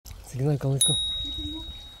Signal, let's go.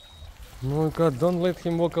 No, God, don't let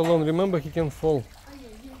him walk alone. Remember, he can fall.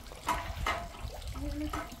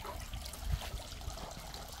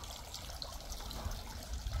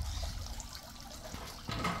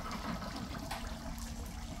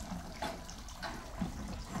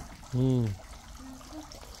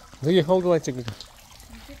 Sige, hold the light. Sige.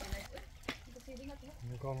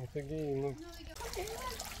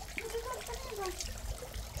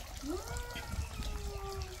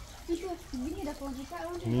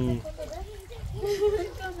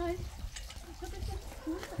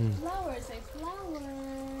 Flowers, a flower.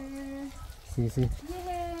 See. Yay!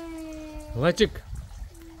 Лайчик.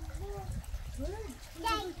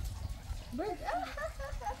 Bird.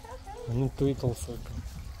 I need to eat also.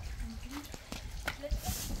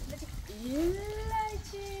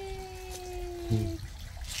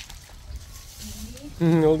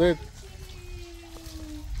 Nailed it.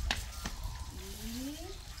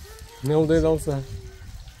 Nailed it also.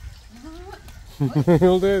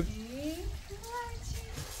 Nailed it.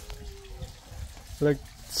 Like.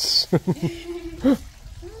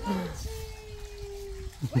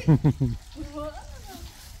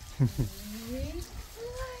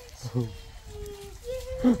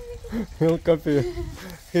 He'll copy.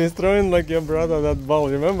 He's throwing like your brother that ball,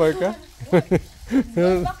 remember, okay?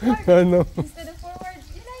 I know. Instead of forward,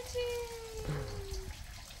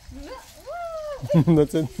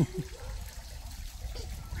 That's it.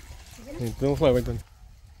 Hey, don't fly, wait then.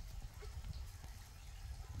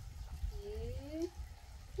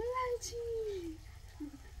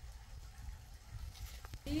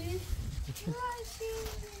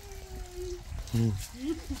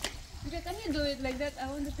 Can you do it like that? I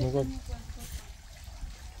want to take a photo.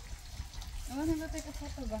 I want to go take a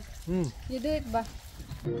photo ba? You do it ba?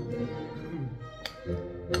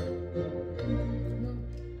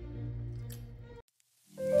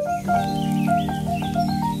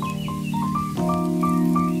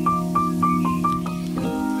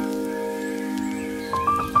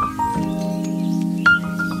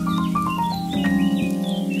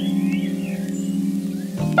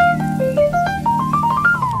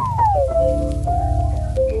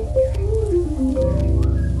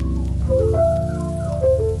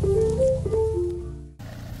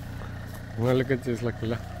 Well, look at this, like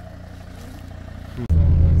that.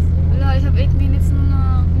 Wala, I have 8 minutes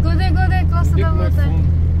na. Go there, close to the water.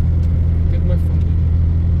 Get my phone.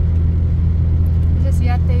 This is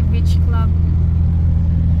Yate Beach Club.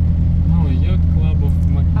 No, Yacht Club of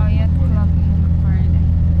Oh, Yacht Club in Florida.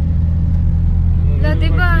 Wala,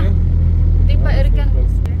 diba Erican?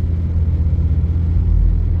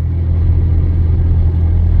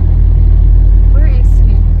 Where is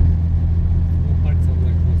he?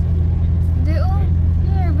 They all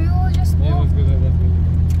here, we all just Yeah, walk. let's go there, let's go there.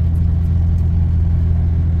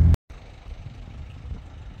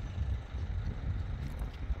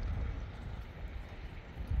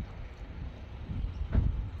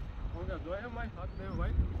 Olga, do I have my hat there,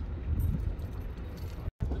 right?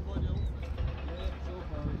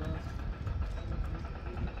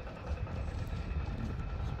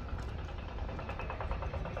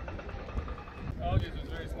 Oh, this is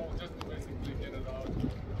very small, just to basically get it out.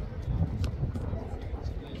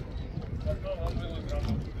 But no, I'm really proud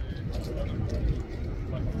of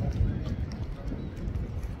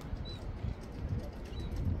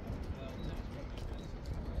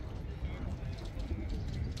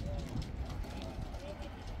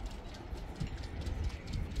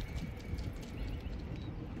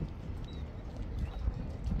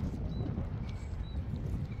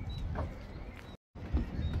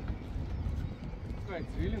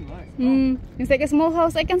it's really nice. It's like a small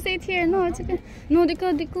house. I can see it here. No, it's okay. No,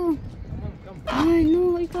 diko. Come. Ay,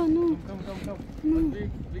 no, ikaw, no. Come. No. But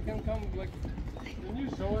we can come, like, can you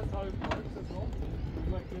show us how it works as well?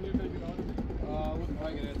 Like, can you take it out of it? I wouldn't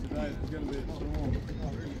like it today. It's going to be so long.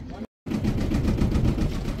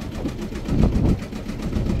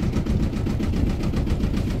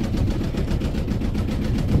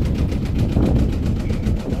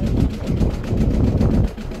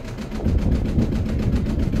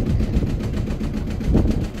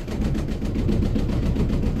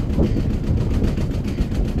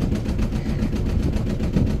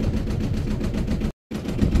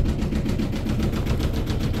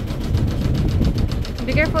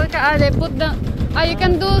 Be careful ka. They put the... you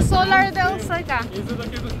can do solar there also ka. Is it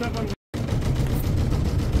okay to step on?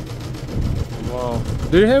 Wow.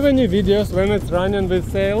 Do you have any videos when it's running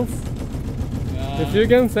with sails? If you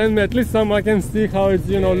can send me at least some, I can see how it's,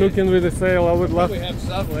 you know, looking with the sail. I would love. We have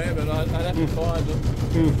somewhere, but I'd have to find them.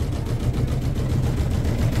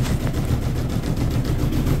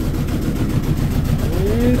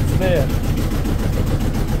 It's there.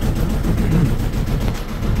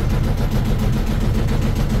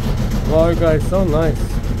 Wow guys, so nice.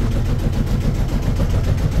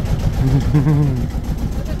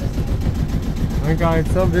 My God,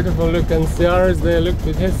 it's so beautiful. Look, and CR is there. Look,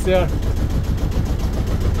 it has CR.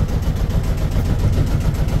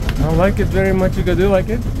 I like it very much. You do like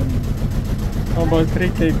it? How about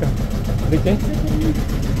 3K? 3K?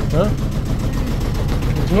 Huh?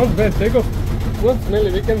 It's not bad. Take off. It's not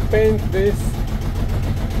smelly. We can paint this.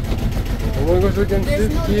 Oh my gosh, we can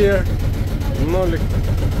sit here. No, look.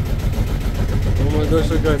 Oh my gosh,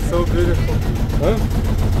 guys, so beautiful. Huh?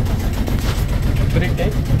 3K?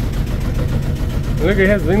 Look, it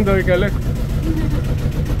has window, you can look.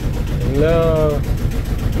 No.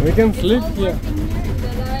 We can sleep here.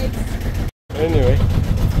 Anyway.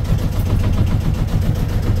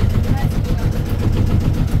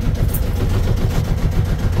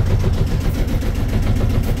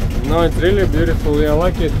 No, it's really beautiful. I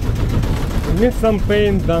like it. It needs some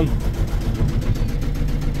paint done.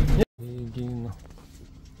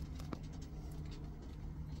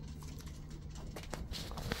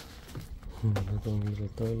 Not only the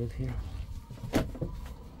toilet here,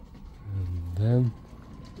 and then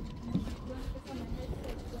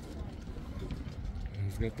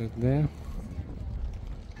let's get that there,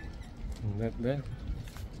 and that there.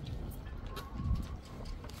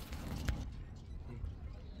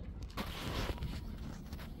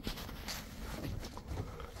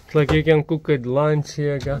 It's like you can cook at lunch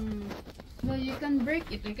here, guys. No, you can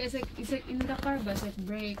break it. Like it's like in the car, but it's like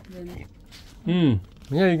break then.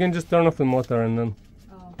 Yeah, you can just turn off the motor and then.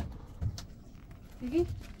 Oh. Okay.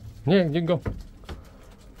 Yeah, you go.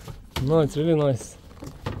 No, it's really nice.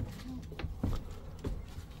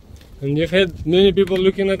 And you've had many people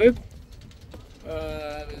looking at it?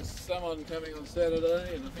 There's someone coming on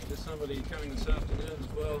Saturday, and I think there's somebody coming this afternoon as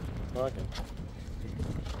well. Okay.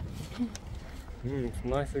 It's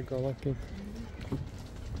nice, I like it.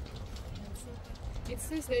 It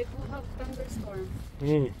says that it will have thunderstorm.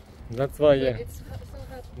 That's why, yeah. It's so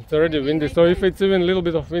hot. It's already windy, so if it's even a little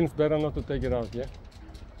bit of wind, it's better not to take it out, yeah?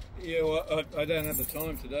 Yeah, well, I don't have the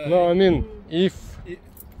time today. No, I mean, if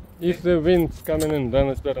the wind's coming in, then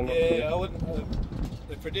it's better not to. Yeah, I wouldn't.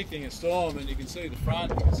 They're predicting a storm, and you can see the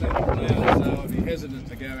front, you can see the clouds, so I'd be hesitant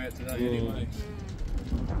to go out today anyway.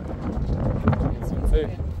 See?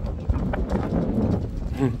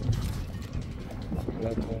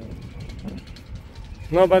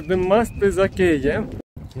 No, but the mast is okay, yeah?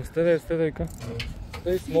 Stay there, stay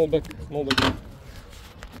small back.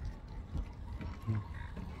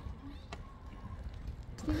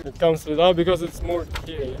 It comes without because it's more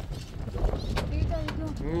here, yeah?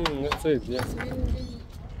 That's it, yeah.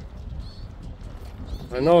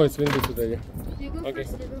 I know it's windy today, yeah. You go Okay,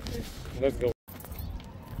 first, you go first. let's go.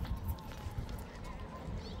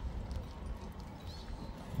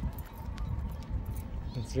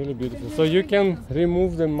 It's really beautiful. So you can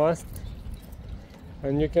remove the mast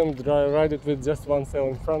and you can ride it with just one sail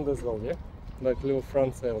in front as well, yeah? Like little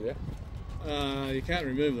front sail, yeah? You can't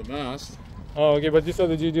remove the mast. Oh, okay, but you said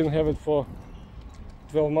that you didn't have it for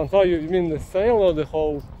 12 months. Oh, you mean the sail or the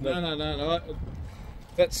whole? No.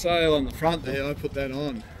 That sail on the front there, I put that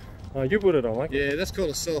on. Oh, you put it on, like? Yeah, that's called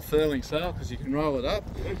a self-furling sail because you can roll it up.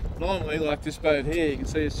 Normally, like this boat here, you can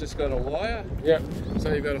see it's just got a wire. Yeah.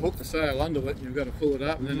 So you've got to hook the sail under it, and you've got to pull it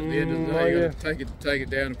up, and then at the end of the day, you've got to take it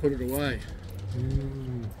down and put it away.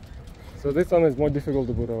 So this one is more difficult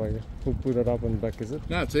to put away, to put it up and back, is it?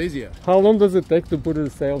 No, it's easier. How long does it take to put the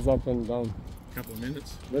sails up and down? A couple of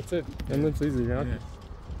minutes. That's it, and it's easy, yeah? Yeah.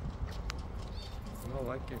 I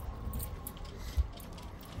like it.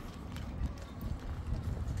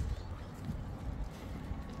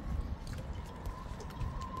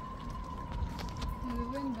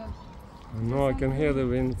 No, I can hear the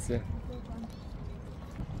winds, yeah.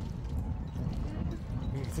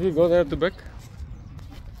 See, go there to back.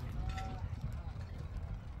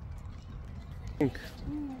 I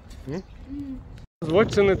was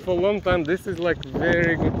watching it for a long time. This is like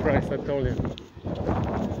very good price, I told you.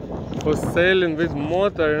 For sailing with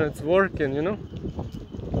motor and it's working, you know.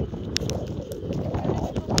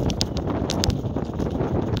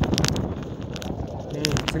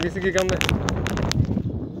 Sige, come there.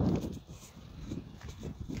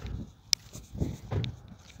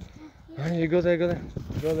 You go there.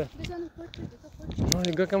 No,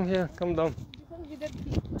 you go, come here, come down.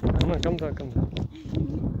 No, come down.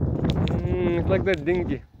 It's like that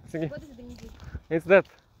dinghy. What is dinghy? It's that.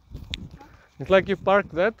 It's like you park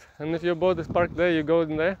that, and if your boat is parked there, you go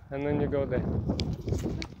in there, and then you go there.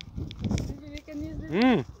 Maybe we can use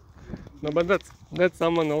this. No, but that's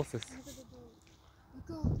someone else's.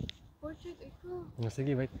 Go. Portrait, ikaw.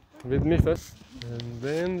 Sige, wait. With me first, and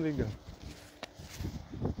then we go.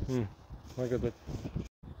 My God, wait.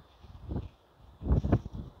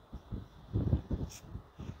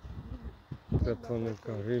 That one will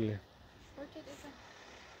go, really. Portrait, ikaw.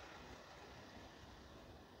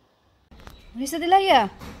 Lisa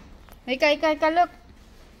Delaya. Ika, look.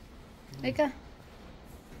 Ika.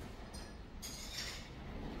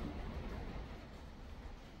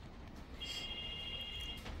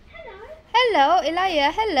 Hello,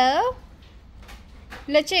 Elia. Hello.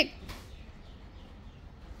 Lechik.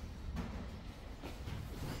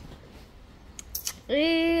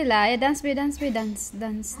 Elia, dance.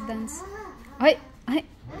 Ay.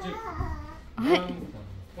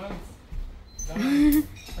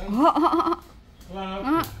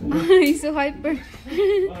 He's so hyper.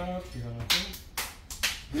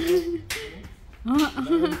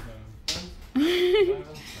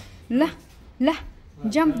 La.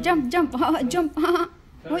 Jump.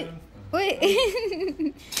 Wait.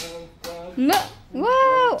 Look.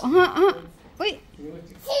 Wow. Wait.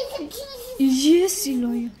 Yes,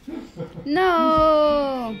 Eloy.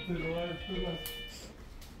 No.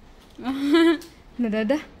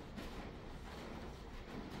 Dah.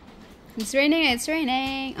 It's raining.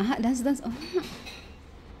 Dance. Oh.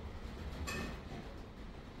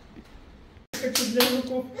 Хочу для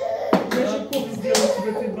жуков сделать в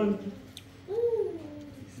этой банке.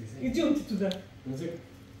 Идемте туда.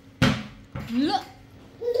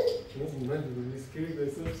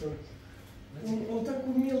 Он так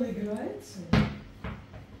умело играется.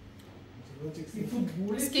 И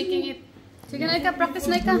футболит. He's kicking it. Sige na, Ika. Practice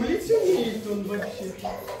na, Ika. Футболить умеет он вообще.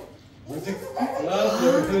 Magic,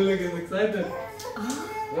 look, he's excited.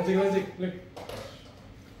 Magic, look.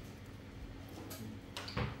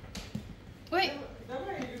 Wait.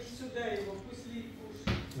 Давай сюда его, пусть Ли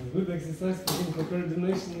кушает. Good exercise for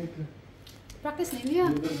coordination. Practice na niya.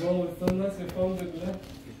 The ball is so nice, we found it left.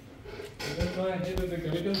 That's why I hated the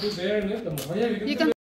goal. We can do there, no? You